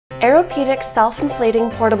Airopedic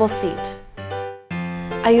Self-inflating Portable Seat.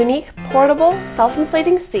 A unique, portable,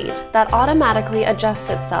 self-inflating seat that automatically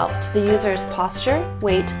adjusts itself to the user's posture,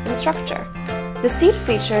 weight, and structure. The seat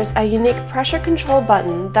features a unique pressure control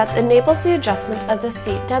button that enables the adjustment of the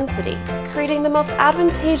seat density, creating the most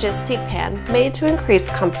advantageous seat pan made to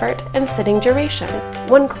increase comfort and sitting duration.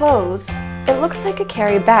 When closed, it looks like a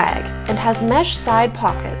carry bag and has mesh side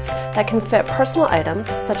pockets that can fit personal items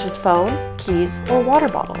such as phone, keys, or water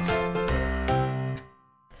bottles.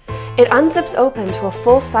 It unzips open to a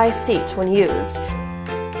full-size seat when used.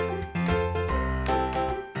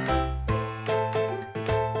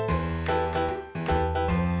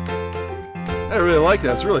 I really like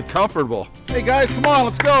that. It's really comfortable. Hey guys, come on,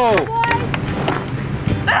 let's go!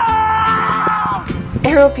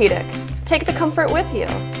 Airopedic. Take the comfort with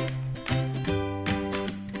you.